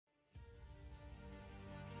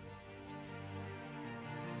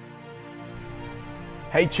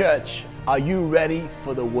Hey church, are you ready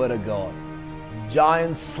for the Word of God?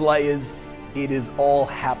 Giant slayers, it is all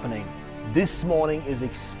happening. This morning is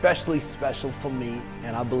especially special for me,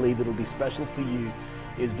 and I believe it'll be special for you,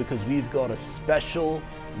 is because we've got a special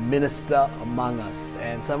minister among us.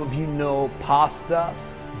 And some of you know Pastor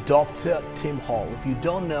Dr. Tim Hall. If you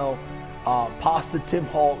don't know, Pastor Tim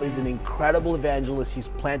Hall is an incredible evangelist. He's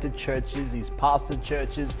planted churches, he's pastored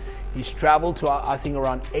churches, he's traveled to, I think,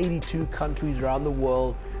 around 82 countries around the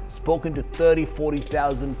world, spoken to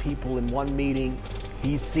 40,000 people in one meeting.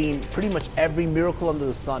 He's seen pretty much every miracle under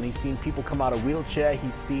the sun. He's seen people come out of wheelchair,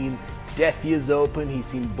 he's seen deaf ears open, he's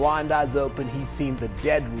seen blind eyes open, he's seen the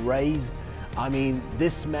dead raised. I mean,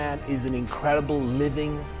 this man is an incredible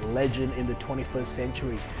living legend in the 21st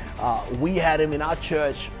century. We had him in our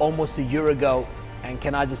church almost a year ago, and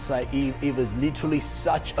can I just say, it was literally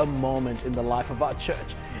such a moment in the life of our church.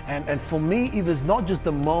 And for me, it was not just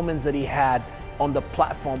the moments that he had on the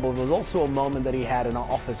platform, but it was also a moment that he had in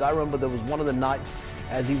our office. I remember there was one of the nights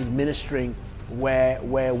as he was ministering where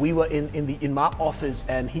we were in my office,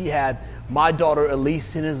 and he had my daughter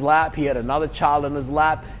Elise in his lap, he had another child in his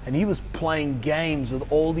lap, and he was playing games with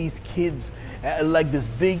all these kids, like this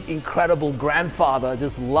big incredible grandfather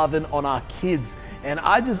just loving on our kids. And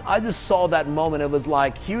I just saw that moment. It was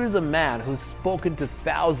like, here is a man who's spoken to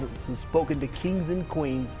thousands, who's spoken to kings and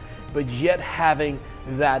queens, but yet having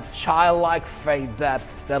that childlike faith, that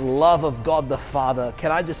love of God the Father.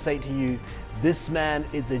 Can I just say to you, this man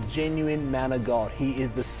is a genuine man of God. He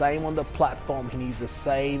is the same on the platform, and he's the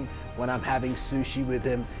same when I'm having sushi with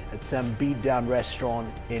him at some beat-down restaurant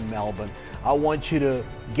in Melbourne. I want you to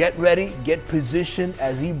get ready, get positioned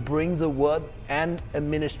as he brings a word and a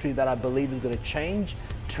ministry that I believe is going to change,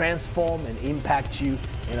 transform, and impact you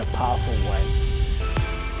in a powerful way.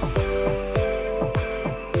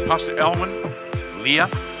 Pastor Alwyn, Leah,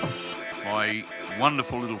 my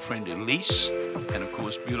wonderful little friend Elise, and of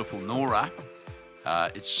course beautiful Nora.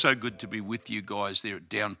 It's so good to be with you guys there at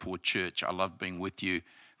Downpour Church. I love being with you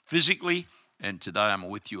physically, and today I'm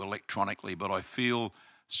with you electronically, but I feel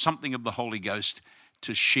something of the Holy Ghost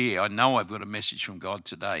to share. I know I've got a message from God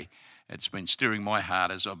today. It's been stirring my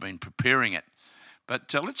heart as I've been preparing it.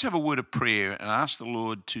 But let's have a word of prayer and ask the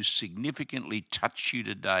Lord to significantly touch you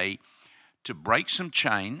today, to break some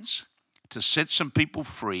chains, to set some people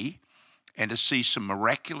free, and to see some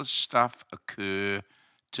miraculous stuff occur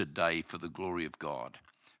today for the glory of God.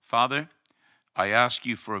 Father, I ask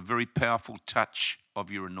you for a very powerful touch of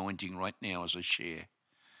your anointing right now as I share.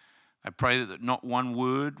 I pray that not one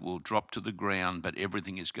word will drop to the ground, but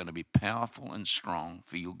everything is going to be powerful and strong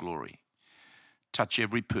for your glory. Touch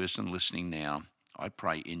every person listening now, I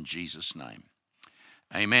pray in Jesus' name.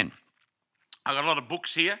 Amen. I've got a lot of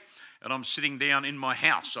books here, and I'm sitting down in my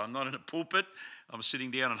house. I'm not in a pulpit. I'm sitting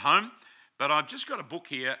down at home. But I've just got a book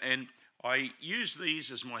here, and I use these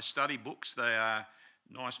as my study books. They are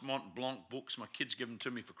nice Mont Blanc books. My kids give them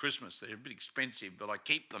to me for Christmas. They're a bit expensive, but I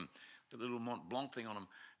keep them, the little Mont Blanc thing on them.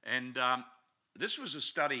 And this was a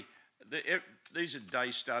study. These are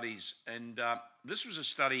day studies, and this was a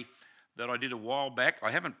study that I did a while back.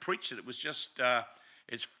 I haven't preached it. It was just,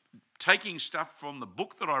 it's taking stuff from the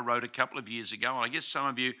book that I wrote a couple of years ago. I guess some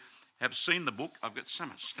of you have seen the book. I've got so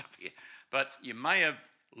much stuff here. But you may have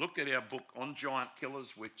looked at our book on giant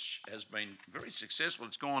killers, which has been very successful.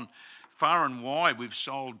 It's gone far and wide. We've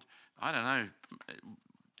sold, I don't know,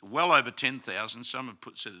 well over 10,000. Some have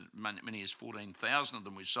put as many as 14,000 of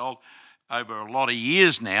them we've sold over a lot of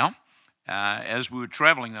years now. As we were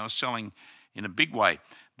traveling, they were selling in a big way.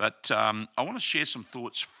 But I want to share some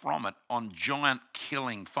thoughts from it on giant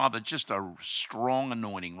killing. Father, just a strong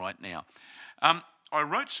anointing right now. I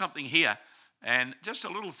wrote something here, and just a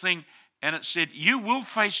little thing, and it said, you will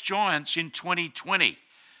face giants in 2020.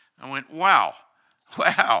 I went, wow,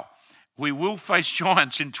 we will face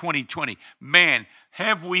giants in 2020. Man,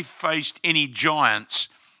 have we faced any giants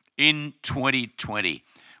in 2020?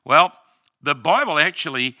 Well, the Bible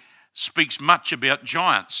actually speaks much about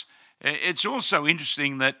giants. It's also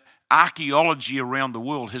interesting that archaeology around the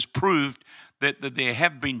world has proved that there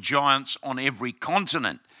have been giants on every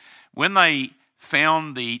continent. When they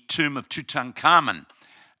found the tomb of Tutankhamun,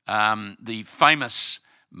 the famous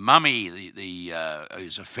mummy, he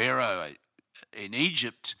was a pharaoh in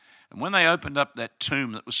Egypt, and when they opened up that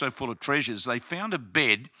tomb that was so full of treasures, they found a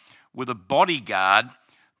bed with a bodyguard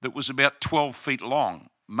that was about 12 feet long,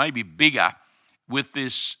 maybe bigger, with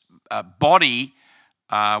this body,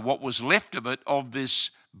 what was left of it, of this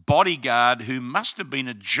bodyguard who must have been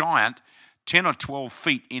a giant, 10 or 12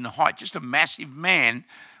 feet in height, just a massive man,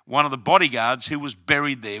 one of the bodyguards who was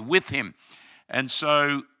buried there with him. And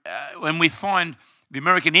so when we find the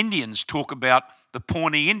American Indians talk about the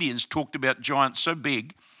Pawnee Indians talked about giants so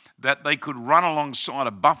big that they could run alongside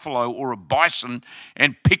a buffalo or a bison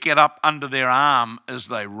and pick it up under their arm as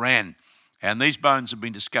they ran. And these bones have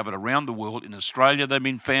been discovered around the world. In Australia, they've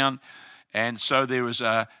been found. And so there is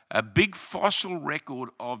a big fossil record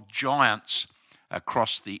of giants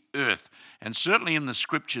across the earth. And certainly in the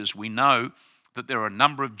scriptures, we know that there are a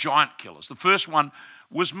number of giant killers. The first one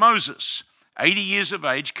was Moses, 80 years of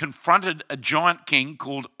age, confronted a giant king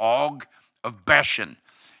called Og of Bashan.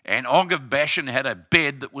 And Og of Bashan had a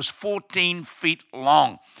bed that was 14 feet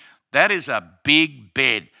long. That is a big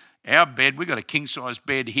bed. Our bed, we've got a king-size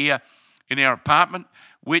bed here in our apartment,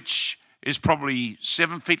 which is probably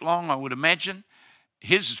 7 feet long, I would imagine.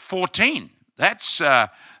 His is 14. That's a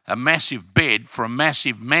massive bed for a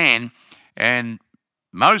massive man. And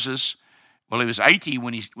Moses, well, he was 80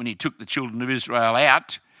 when he took the children of Israel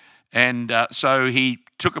out. And so he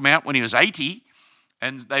took them out when he was 80.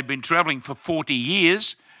 And they'd been traveling for 40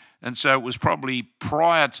 years. And so it was probably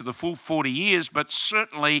prior to the full 40 years, but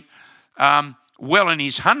certainly well in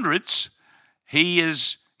his hundreds, he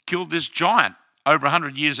has killed this giant over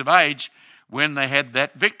 100 years of age when they had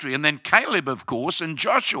that victory. And then Caleb, of course, and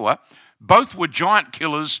Joshua, both were giant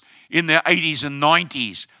killers in their 80s and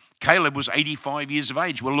 90s. Caleb was 85 years of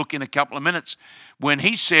age. We'll look in a couple of minutes. When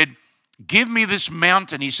he said, give me this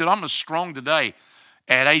mountain, he said, I'm as strong today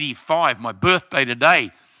at 85, my birthday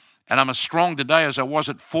today, and I'm as strong today as I was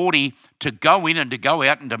at 40 to go in and to go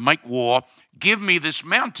out and to make war. Give me this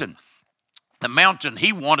mountain. The mountain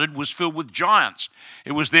he wanted was filled with giants.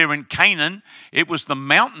 It was there in Canaan. It was the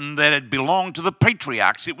mountain that had belonged to the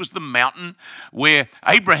patriarchs. It was the mountain where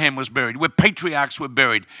Abraham was buried, where patriarchs were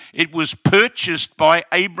buried. It was purchased by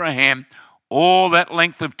Abraham all that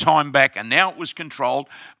length of time back, and now it was controlled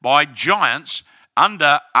by giants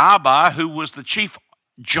under Arba, who was the chief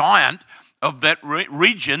giant of that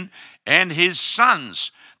region, and his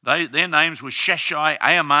sons. Their names were Sheshai,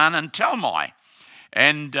 Ahiman, and Talmai.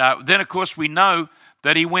 And then, of course, we know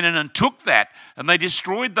that he went in and took that, and they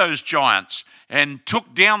destroyed those giants and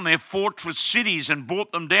took down their fortress cities and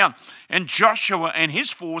brought them down. And Joshua and his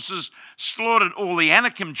forces slaughtered all the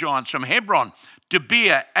Anakim giants from Hebron,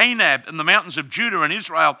 Debir, Anab, and the mountains of Judah and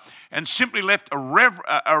Israel, and simply left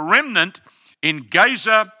a remnant in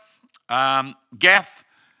Gaza, Gath,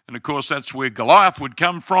 and of course that's where Goliath would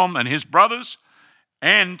come from and his brothers,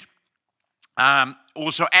 and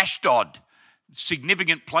also Ashdod.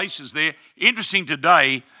 Significant places there. Interesting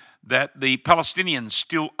today that the Palestinians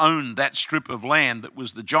still own that strip of land that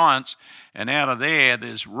was the giants, and out of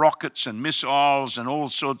there's rockets and missiles and all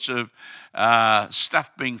sorts of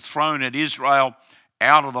stuff being thrown at Israel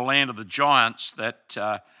out of the land of the giants.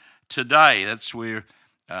 That today, that's where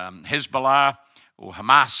Hezbollah or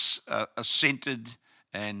Hamas are centered,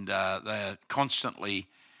 and they're constantly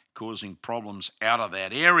causing problems out of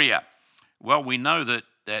that area. Well, we know that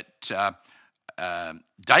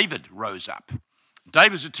David rose up.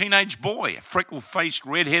 David's a teenage boy, a freckle-faced,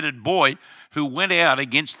 red-headed boy who went out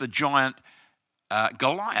against the giant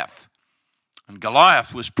Goliath. And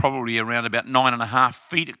Goliath was probably around about 9.5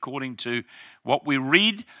 feet, according to what we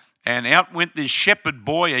read. And out went this shepherd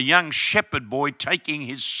boy, a young shepherd boy, taking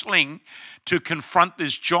his sling to confront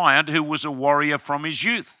this giant who was a warrior from his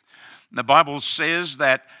youth. And the Bible says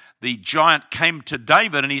that the giant came to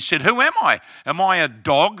David and he said, who am I? Am I a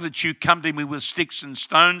dog that you come to me with sticks and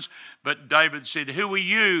stones? But David said, who are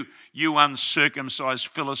you, you uncircumcised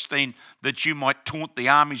Philistine, that you might taunt the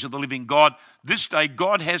armies of the living God? This day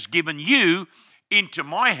God has given you into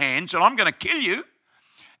my hands, and I'm going to kill you,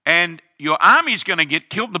 and your army's going to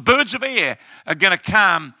get killed. The birds of air are going to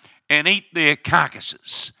come and eat their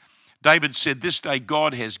carcasses. David said, this day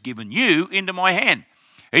God has given you into my hand.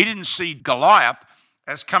 He didn't see Goliath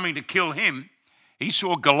as coming to kill him. He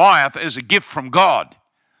saw Goliath as a gift from God.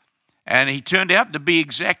 And he turned out to be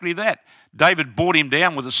exactly that. David brought him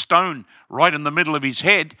down with a stone right in the middle of his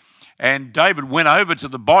head. And David went over to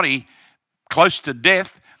the body close to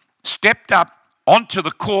death, stepped up onto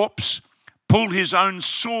the corpse, pulled his own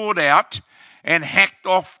sword out, and hacked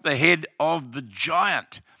off the head of the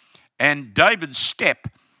giant. And David's step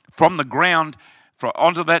from the ground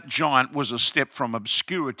onto that giant was a step from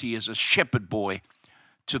obscurity as a shepherd boy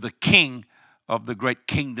to the king of the great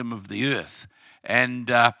kingdom of the earth.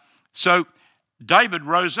 And so David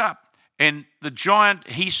rose up, and the giant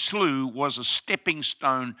he slew was a stepping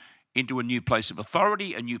stone into a new place of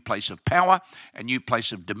authority, a new place of power, a new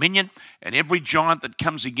place of dominion. And every giant that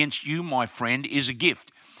comes against you, my friend, is a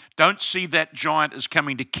gift. Don't see that giant as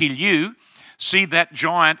coming to kill you. See that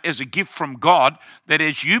giant as a gift from God, that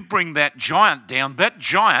as you bring that giant down, that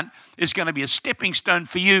giant is going to be a stepping stone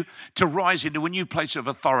for you to rise into a new place of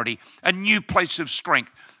authority, a new place of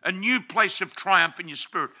strength, a new place of triumph in your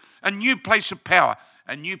spirit, a new place of power,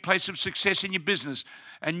 a new place of success in your business,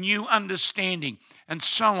 a new understanding, and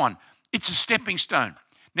so on. It's a stepping stone.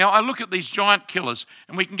 Now, I look at these giant killers,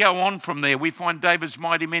 and we can go on from there. We find David's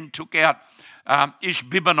mighty men took out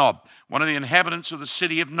Ishbibanob, one of the inhabitants of the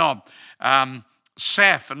city of Nob.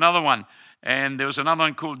 Saph, another one. And there was another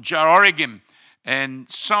one called Jarorigim, and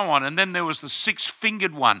so on. And then there was the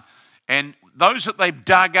six-fingered one. And those that they've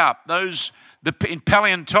dug up, in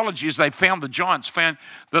paleontology, as they found the giants, found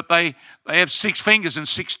that they have 6 fingers and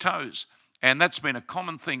 6 toes. And that's been a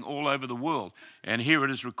common thing all over the world. And here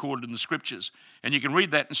it is recorded in the scriptures. And you can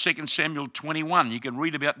read that in 2 Samuel 21. You can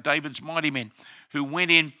read about David's mighty men who went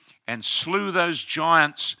in and slew those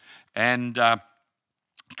giants and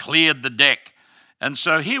cleared the deck. And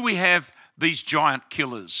so here we have these giant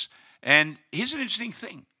killers. And here's an interesting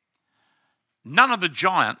thing. None of the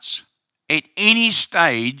giants at any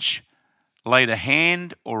stage laid a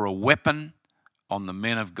hand or a weapon on the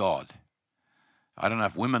men of God. I don't know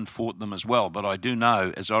if women fought them as well, but I do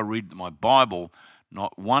know, as I read my Bible,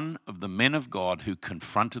 not one of the men of God who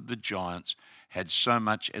confronted the giants had so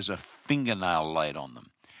much as a fingernail laid on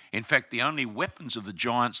them. In fact, the only weapons of the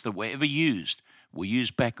giants that were ever used were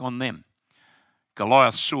used back on them.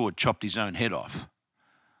 Goliath's sword chopped his own head off.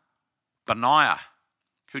 Benaiah,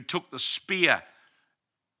 who took the spear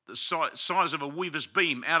the size of a weaver's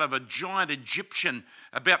beam out of a giant Egyptian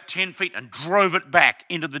about 10 feet and drove it back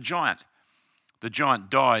into the giant. The giant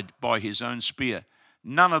died by his own spear.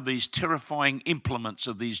 None of these terrifying implements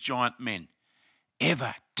of these giant men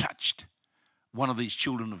ever touched one of these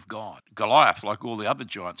children of God. Goliath, like all the other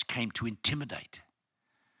giants, came to intimidate.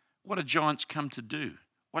 What do giants come to do?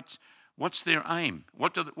 What's their aim?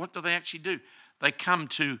 What do they actually do? They come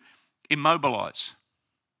to immobilize.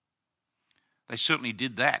 They certainly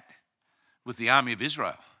did that with the army of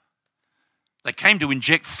Israel. They came to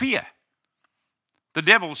inject fear. The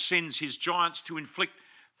devil sends his giants to inflict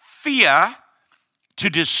fear, to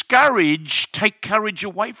discourage, take courage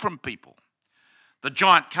away from people. The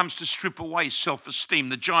giant comes to strip away self-esteem.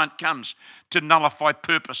 The giant comes to nullify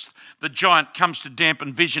purpose. The giant comes to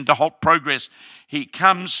dampen vision, to halt progress. He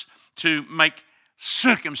comes to make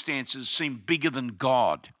circumstances seem bigger than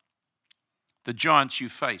God. The giants you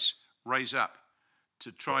face raise up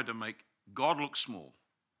to try to make God look small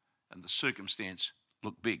and the circumstance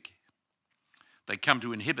look big. They come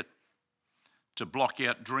to inhibit, to block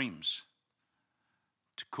out dreams,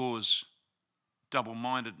 to cause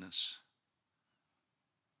double-mindedness.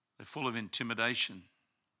 They're full of intimidation.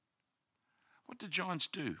 What do giants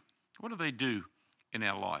do? What do they do in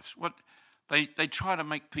our lives? They try to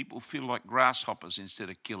make people feel like grasshoppers instead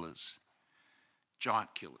of killers,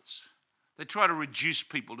 giant killers. They try to reduce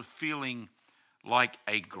people to feeling like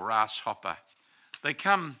a grasshopper. They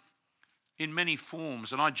come in many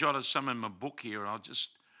forms, and I jotted some in my book here, and I'll just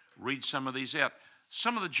read some of these out.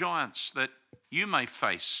 Some of the giants that you may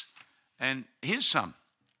face, and here's some.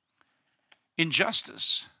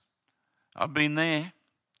 Injustice. I've been there.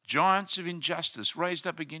 Giants of injustice raised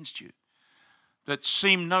up against you that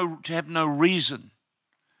seem to have no reason.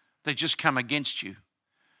 They just come against you.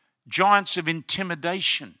 Giants of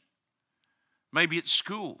intimidation. Maybe at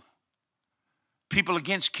school. People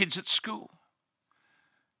against kids at school.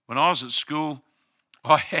 When I was at school,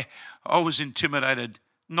 I was intimidated,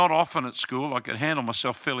 not often at school. I could handle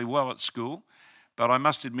myself fairly well at school. But I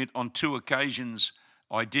must admit, on 2 occasions,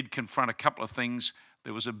 I did confront a couple of things.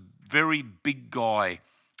 There was a very big guy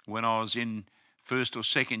when I was in first or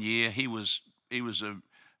second year. He was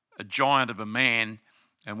a giant of a man,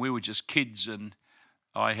 and we were just kids, and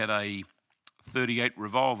I had a .38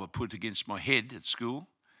 revolver put against my head at school.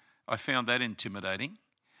 I found that intimidating.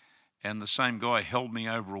 And the same guy held me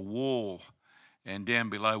over a wall, and down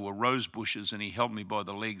below were rose bushes, and he held me by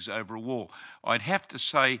the legs over a wall. I'd have to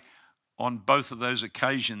say on both of those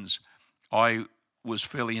occasions I was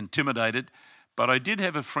fairly intimidated, but I did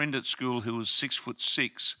have a friend at school who was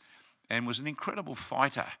 6'6" and was an incredible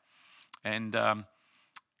fighter. And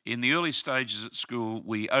in the early stages at school,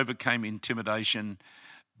 we overcame intimidation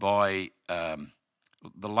by the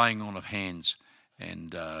laying on of hands, and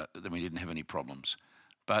then we didn't have any problems.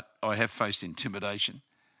 But I have faced intimidation.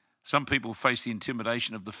 Some people face the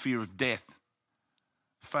intimidation of the fear of death,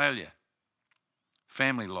 failure,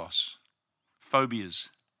 family loss, phobias,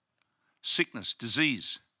 sickness,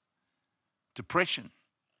 disease, depression,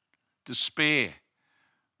 despair,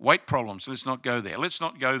 weight problems. Let's not go there. Let's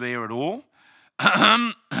not go there at all.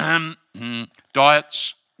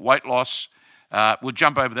 Diets, weight loss, We'll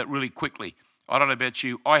jump over that really quickly. I don't know about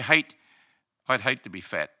you. I'd hate to be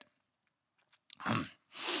fat. I'm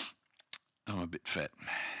a bit fat.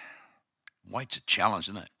 Weight's a challenge,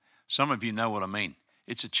 isn't it? Some of you know what I mean.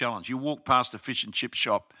 It's a challenge. You walk past a fish and chip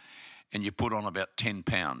shop and you put on about 10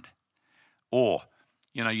 pound. Or,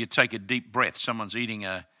 you take a deep breath. Someone's eating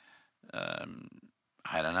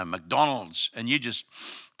McDonald's, and you just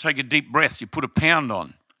take a deep breath. You put a pound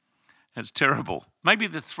on. It's terrible. Maybe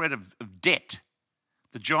the threat of debt,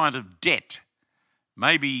 the giant of debt.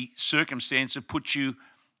 Maybe circumstance have put you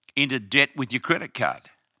into debt with your credit card.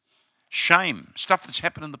 Shame, stuff that's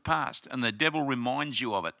happened in the past, and the devil reminds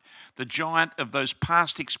you of it. The giant of those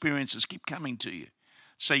past experiences keep coming to you.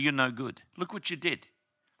 Say you're no good. Look what you did.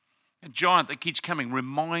 A giant that keeps coming,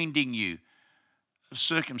 reminding you of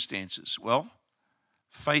circumstances. Well,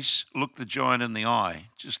 look the giant in the eye,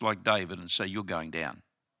 just like David, and say, you're going down.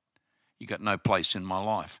 You got no place in my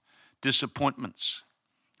life. Disappointments,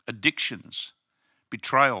 addictions,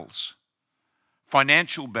 betrayals,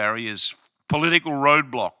 financial barriers, political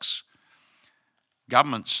roadblocks,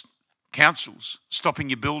 governments, councils, stopping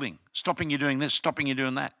you building, stopping you doing this, stopping you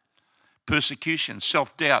doing that, persecution,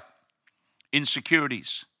 self-doubt,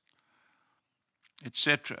 insecurities,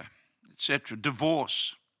 etc., etc.,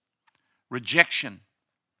 divorce, rejection.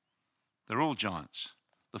 They're all giants.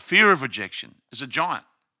 The fear of rejection is a giant.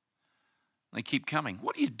 They keep coming.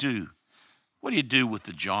 What do you do? What do you do with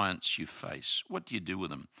the giants you face? What do you do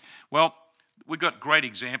with them? Well, we've got great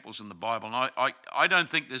examples in the Bible, and I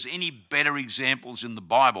don't think there's any better examples in the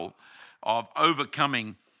Bible of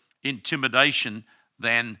overcoming intimidation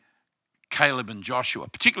than Caleb and Joshua,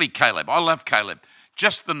 particularly Caleb. I love Caleb.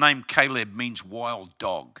 Just the name Caleb means wild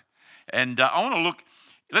dog. And I want to look,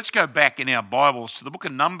 let's go back in our Bibles to the book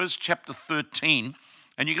of Numbers, chapter 13,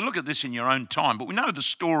 and you can look at this in your own time. But we know the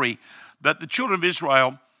story that the children of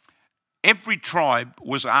Israel, every tribe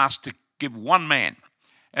was asked to give one man.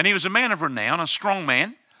 And he was a man of renown, a strong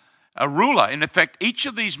man, a ruler. And in fact, each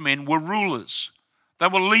of these men were rulers. They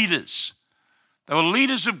were leaders. They were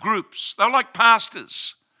leaders of groups. They were like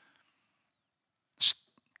pastors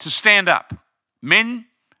to stand up. Men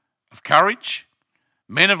of courage,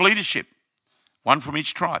 men of leadership, one from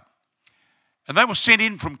each tribe. And they were sent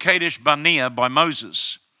in from Kadesh Barnea by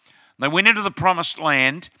Moses. They went into the promised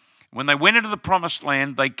land. When they went into the promised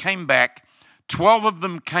land, they came back. 12 of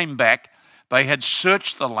them came back. They had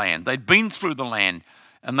searched the land. They'd been through the land.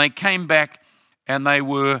 And they came back and they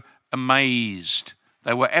were amazed.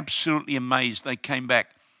 They were absolutely amazed. They came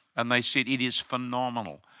back and they said, it is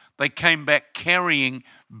phenomenal. They came back carrying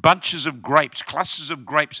bunches of grapes, clusters of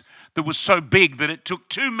grapes that were so big that it took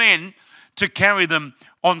 2 men to carry them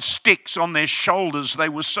on sticks on their shoulders. They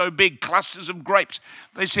were so big, clusters of grapes.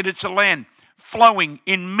 They said it's a land flowing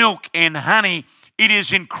in milk and honey. It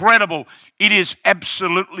is incredible. It is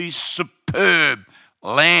absolutely superb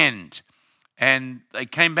land. And they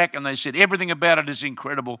came back and they said everything about it is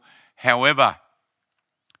incredible. However,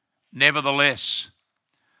 nevertheless,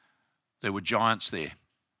 there were giants there.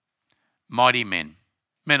 Mighty men,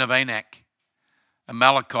 men of Anak,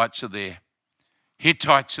 Amalekites are there,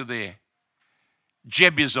 Hittites are there,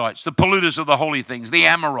 Jebusites, the polluters of the holy things, the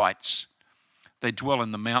Amorites. They dwell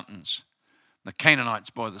in the mountains, the Canaanites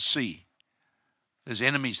by the sea. There's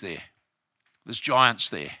enemies there. There's giants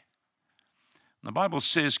there. And the Bible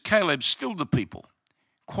says Caleb stilled the people.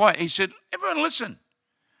 Quiet. He said, everyone listen.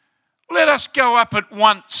 Let us go up at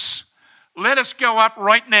once. Let us go up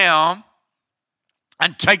right now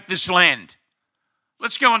and take this land.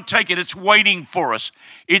 Let's go and take it. It's waiting for us.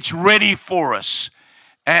 It's ready for us.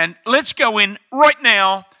 And let's go in right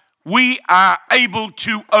now. We are able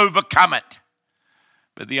to overcome it.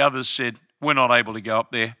 But the others said, we're not able to go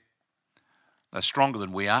up there. They're stronger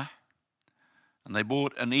than we are. And they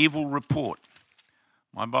brought an evil report.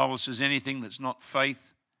 My Bible says anything that's not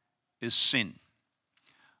faith is sin.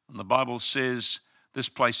 And the Bible says this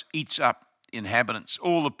place eats up inhabitants,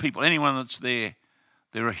 all the people, anyone that's there.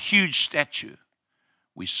 They're a huge statue.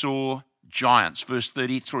 We saw giants. Verse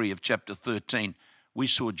 33 of chapter 13. We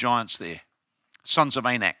saw giants there. Sons of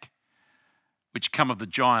Anak, which come of the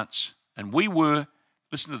giants. And we were,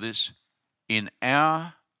 listen to this, in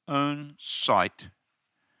our own sight,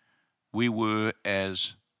 we were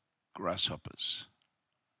as grasshoppers.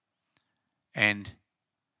 And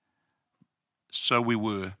so we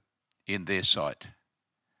were in their sight.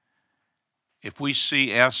 If we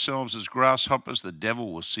see ourselves as grasshoppers, the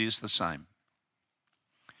devil will see us the same.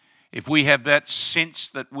 If we have that sense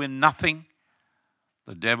that we're nothing,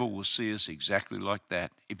 the devil will see us exactly like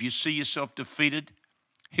that. If you see yourself defeated,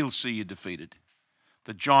 he'll see you defeated.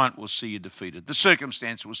 The giant will see you defeated. The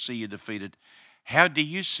circumstance will see you defeated. How do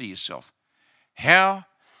you see yourself? How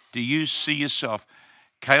do you see yourself?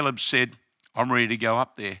 Caleb said, I'm ready to go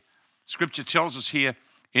up there. Scripture tells us here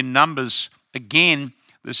in Numbers, again,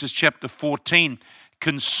 this is chapter 14,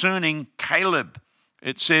 concerning Caleb.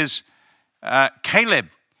 It says, Caleb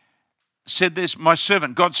said this, my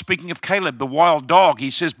servant, God speaking of Caleb, the wild dog,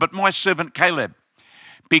 he says, but my servant Caleb,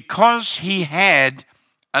 because he had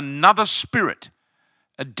another spirit,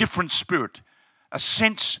 a different spirit, a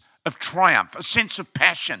sense of triumph, a sense of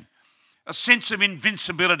passion, a sense of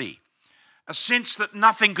invincibility, a sense that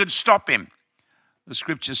nothing could stop him. The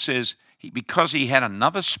scripture says, because he had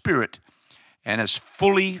another spirit and has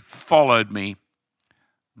fully followed me,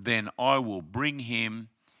 then I will bring him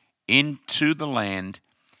into the land,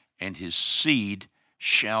 and his seed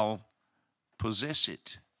shall possess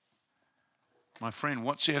it. My friend,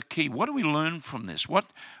 what's our key? What do we learn from this? What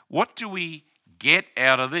do we get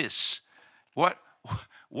out of this? What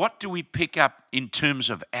do we pick up in terms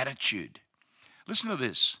of attitude? Listen to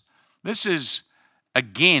this. This is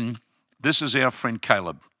our friend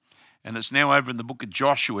Caleb. And it's now over in the book of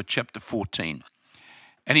Joshua, chapter 14.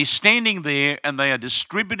 And he's standing there, and they are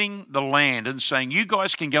distributing the land and saying, you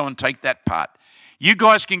guys can go and take that part. You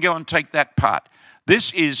guys can go and take that part.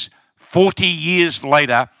 This is 40 years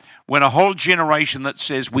later, when a whole generation that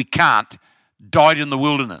says we can't died in the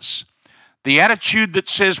wilderness. The attitude that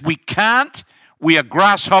says we can't, we are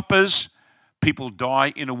grasshoppers, people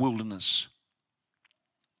die in a wilderness.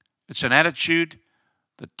 It's an attitude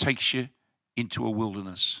that takes you into a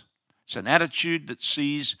wilderness. It's an attitude that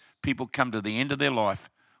sees people come to the end of their life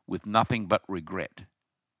with nothing but regret.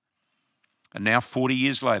 And now 40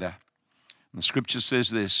 years later, the scripture says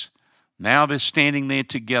this, now they're standing there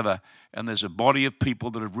together, and there's a body of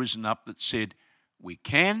people that have risen up that said, we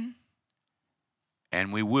can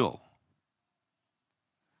and we will.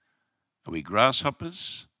 Are we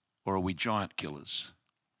grasshoppers or are we giant killers?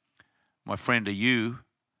 My friend, are you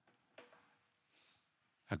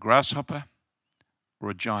a grasshopper or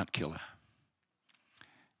a giant killer?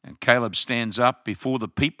 And Caleb stands up before the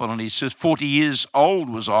people and he says, 40 years old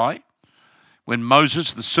was I when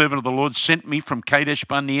Moses, the servant of the Lord, sent me from Kadesh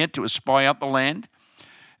Barnea to espy out the land.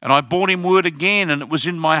 And I brought him word again, and it was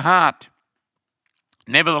in my heart.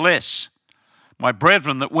 Nevertheless, my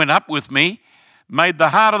brethren that went up with me made the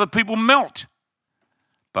heart of the people melt.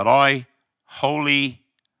 But I wholly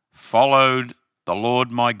followed the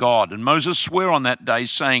Lord my God. And Moses swore on that day,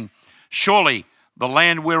 saying, surely the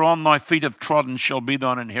land whereon thy feet have trodden shall be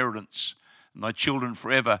thine inheritance, and thy children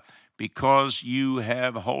forever, because you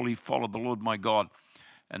have wholly followed the Lord my God.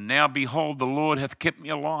 And now behold, the Lord hath kept me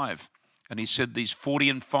alive. And he said these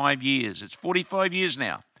 45 years, it's 45 years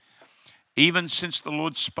now, even since the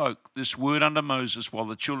Lord spoke this word unto Moses while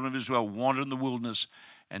the children of Israel wandered in the wilderness.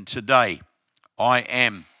 And today I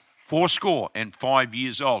am 85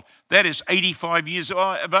 years old. That is 85 years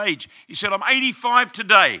of age. He said, I'm 85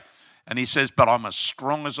 today. And he says, but I'm as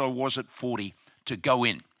strong as I was at 40 to go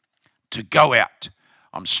in, to go out.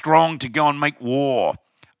 I'm strong to go and make war.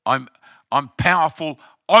 I'm powerful.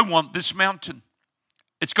 I want this mountain.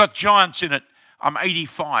 It's got giants in it. I'm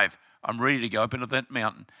 85. I'm ready to go up into that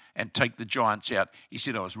mountain and take the giants out. He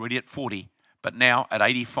said, I was ready at 40, but now at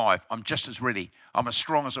 85, I'm just as ready. I'm as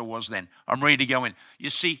strong as I was then. I'm ready to go in.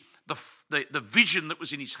 You see, the vision that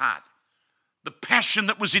was in his heart, the passion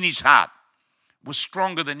that was in his heart was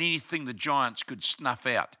stronger than anything the giants could snuff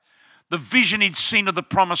out. The vision he'd seen of the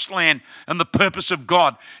promised land and the purpose of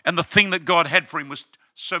God and the thing that God had for him was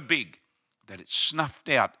so big that it snuffed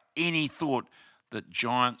out any thought that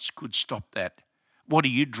giants could stop that. What are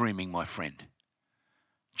you dreaming, my friend?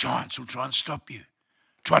 Giants will try and stop you,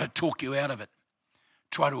 try to talk you out of it,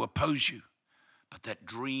 try to oppose you. But that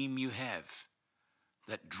dream you have,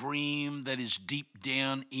 that dream that is deep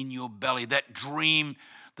down in your belly, that dream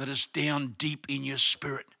that is down deep in your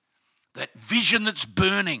spirit, that vision that's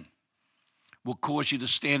burning will cause you to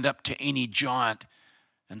stand up to any giant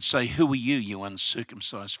and say, who are you, you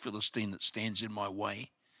uncircumcised Philistine that stands in my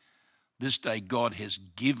way? This day God has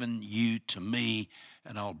given you to me,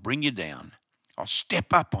 and I'll bring you down. I'll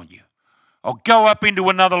step up on you. I'll go up into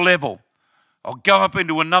another level. I'll go up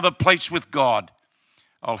into another place with God.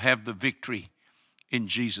 I'll have the victory in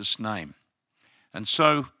Jesus' name. And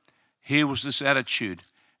so here was this attitude,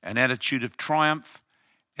 an attitude of triumph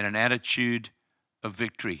and an attitude of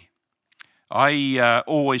victory. I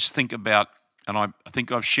always think about, and I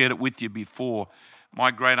think I've shared it with you before,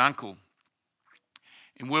 my great uncle.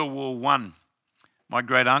 In World War I, my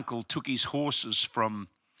great uncle took his horses from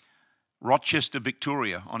Rochester,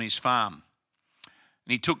 Victoria, on his farm.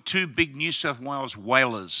 And he took two big New South Wales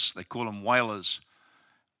whalers, they call them whalers,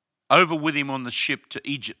 over with him on the ship to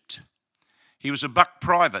Egypt. He was a buck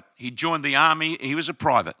private. He joined the army. He was a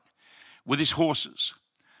private with his horses.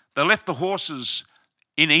 They left the horses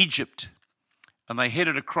in Egypt and they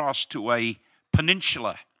headed across to a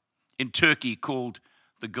peninsula in Turkey called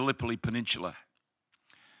the Gallipoli Peninsula.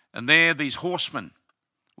 And there these horsemen,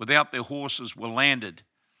 without their horses, were landed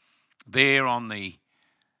there on the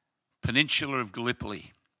peninsula of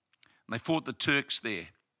Gallipoli. And they fought the Turks there.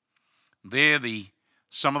 There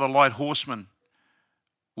some of the light horsemen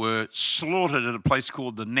were slaughtered at a place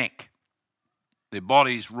called the Neck. Their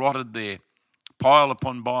bodies rotted there, pile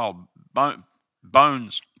upon pile,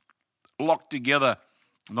 bones locked together,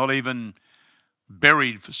 not even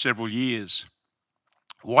buried for several years,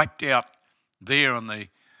 wiped out there in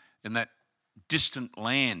that distant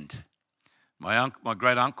land. My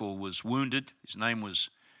great uncle was wounded. His name was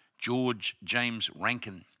George James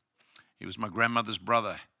Rankin. He was my grandmother's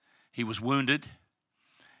brother. He was wounded,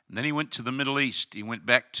 and then he went to the Middle East. He went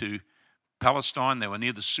back to Palestine. They were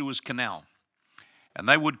near the Suez Canal, and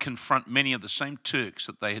they would confront many of the same Turks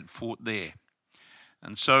that they had fought there.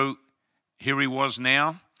 And so here he was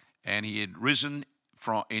now, and he had risen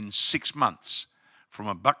in 6 months from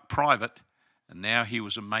a buck private, and now he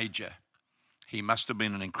was a major. He must have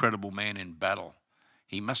been an incredible man in battle.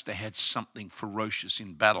 He must have had something ferocious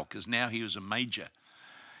in battle, because now he was a major.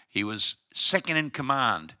 He was second in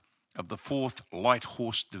command of the 4th Light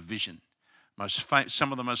Horse Division,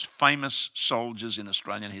 some of the most famous soldiers in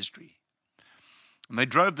Australian history. And they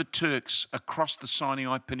drove the Turks across the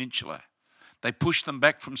Sinai Peninsula. They pushed them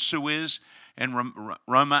back from Suez and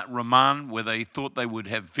Raman, where they thought they would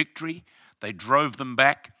have victory. They drove them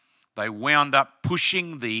back. They wound up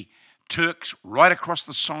pushing the Turks right across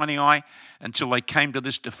the Sinai until they came to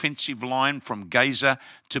this defensive line from Gaza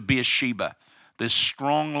to Beersheba. This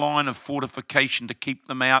strong line of fortification to keep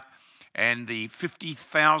them out, and the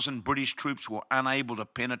 50,000 British troops were unable to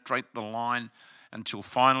penetrate the line until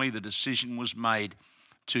finally the decision was made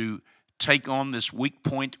to take on this weak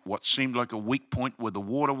point, what seemed like a weak point where the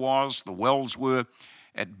water was, the wells were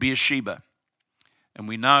at Beersheba. And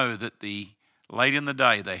we know that late in the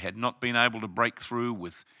day they had not been able to break through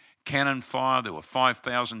with cannon fire. There were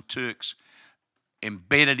 5,000 Turks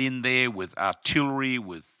embedded in there with artillery,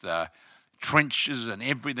 with trenches and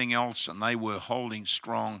everything else, and they were holding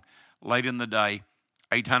strong. Late in the day,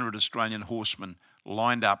 800 Australian horsemen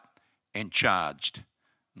lined up and charged.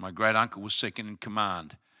 My great uncle was second in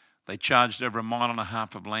command. They charged over 1.5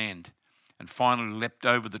 miles of land and finally leapt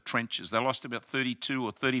over the trenches. They lost about 32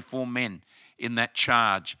 or 34 men in that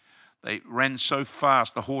charge. They ran so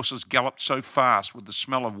fast, the horses galloped so fast with the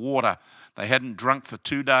smell of water. They hadn't drunk for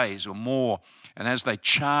 2 days or more. And as they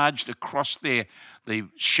charged across there, the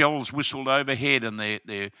shells whistled overhead and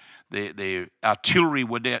their artillery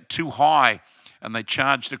were down too high, and they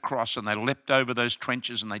charged across and they leapt over those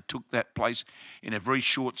trenches and they took that place in a very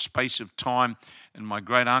short space of time. And my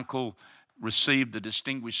great uncle received the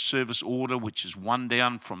Distinguished Service Order, which is one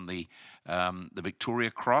down from the Victoria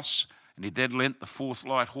Cross. And he then lent the 4th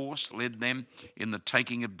Light Horse, led them in the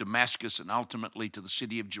taking of Damascus and ultimately to the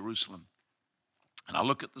city of Jerusalem. And I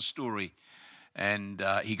look at the story, and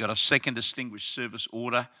he got a 2nd Distinguished Service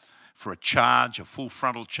Order for a charge, a full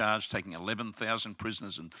frontal charge, taking 11,000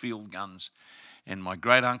 prisoners and field guns. And my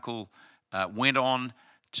great uncle went on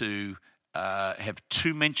to have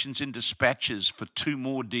 2 mentions in dispatches for 2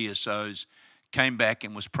 more DSOs, came back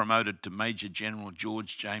and was promoted to Major General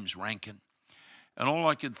George James Rankin. And all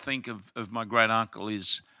I could think of my great uncle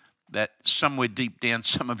is that somewhere deep down,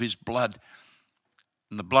 some of his blood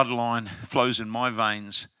and the bloodline flows in my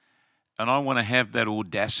veins, and I want to have that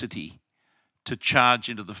audacity to charge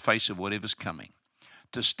into the face of whatever's coming,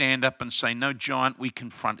 to stand up and say, no giant we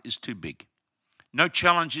confront is too big. No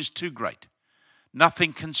challenge is too great.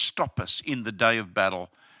 Nothing can stop us in the day of battle.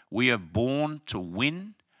 We are born to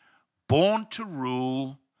win, born to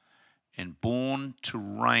rule, and born to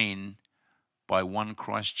reign by one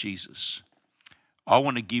Christ Jesus. I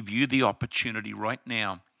want to give you the opportunity right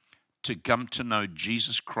now to come to know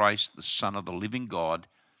Jesus Christ, the Son of the living God,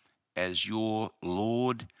 as your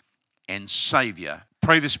Lord and Savior.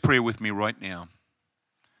 Pray this prayer with me right now.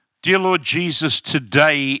 Dear Lord Jesus,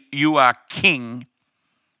 today you are King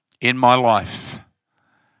in my life.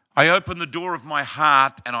 I open the door of my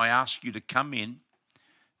heart and I ask you to come in,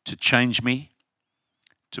 to change me,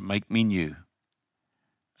 to make me new.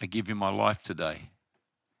 I give you my life today.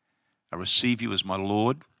 I receive you as my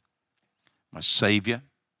Lord, my Savior,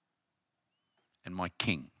 and my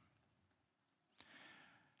King.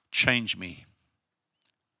 Change me.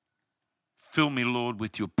 Fill me, Lord,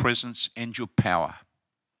 with your presence and your power.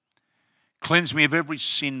 Cleanse me of every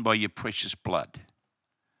sin by your precious blood.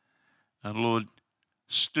 And Lord,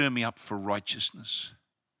 Stir me up for righteousness.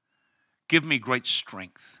 Give me great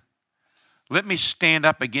strength. Let me stand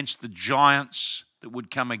up against the giants that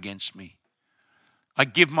would come against me. I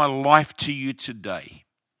give my life to you today.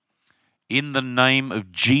 In the name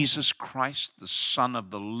of Jesus Christ, the Son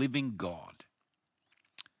of the living God.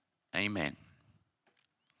 Amen.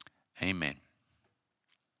 Amen.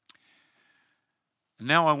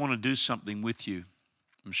 Now I want to do something with you.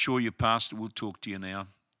 I'm sure your pastor will talk to you now.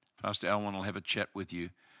 Pastor Alwyn will have a chat with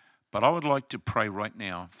you. But I would like to pray right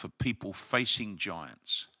now for people facing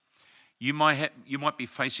giants. You might be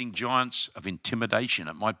facing giants of intimidation.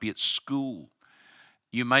 It might be at school.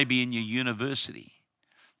 You may be in your university.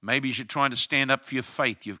 Maybe as you're trying to stand up for your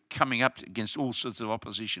faith, you're coming up against all sorts of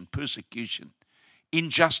opposition, persecution,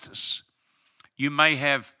 injustice. You may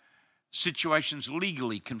have situations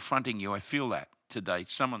legally confronting you. I feel that today.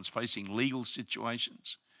 Someone's facing legal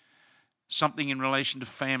situations. Something in relation to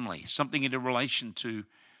family. Something in relation to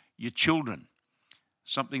your children.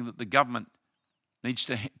 Something that the government needs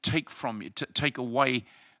to take from you, to take away,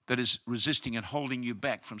 that is resisting and holding you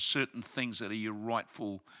back from certain things that are your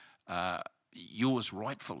rightful, yours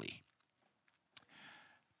rightfully.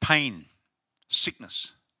 Pain,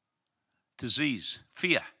 sickness, disease,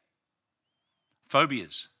 fear,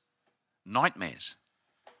 phobias, nightmares.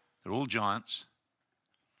 They're all giants.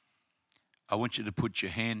 I want you to put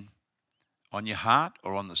your hand on your heart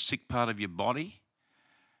or on the sick part of your body.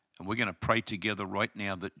 And we're going to pray together right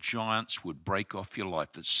now that giants would break off your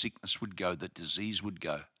life, that sickness would go, that disease would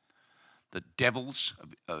go, that devils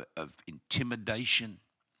of intimidation,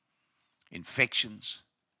 infections,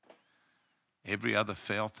 every other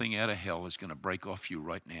foul thing out of hell is going to break off you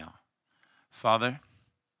right now. Father,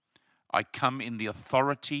 I come in the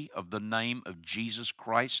authority of the name of Jesus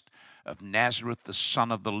Christ of Nazareth, the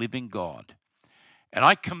Son of the living God. And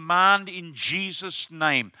I command in Jesus'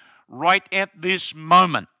 name, right at this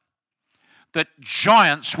moment, that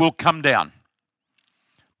giants will come down.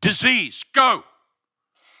 Disease, go.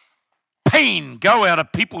 Pain, go out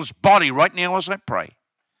of people's body right now as I pray.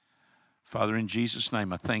 Father, in Jesus'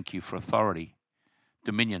 name, I thank you for authority,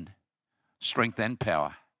 dominion, strength, and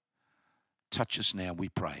power. Touch us now, we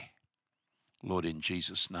pray. Lord, in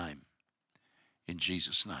Jesus' name, in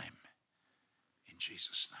Jesus' name, in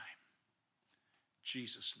Jesus' name,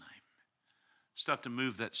 Jesus' name. Start to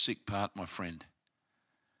move that sick part, my friend.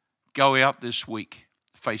 Go out this week,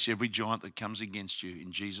 face every giant that comes against you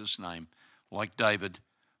in Jesus' name. Like David,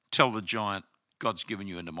 tell the giant, God's given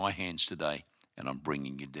you into my hands today, and I'm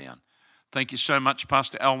bringing you down. Thank you so much,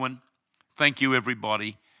 Pastor Alwyn. Thank you,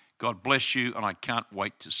 everybody. God bless you, and I can't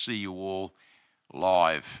wait to see you all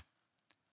live.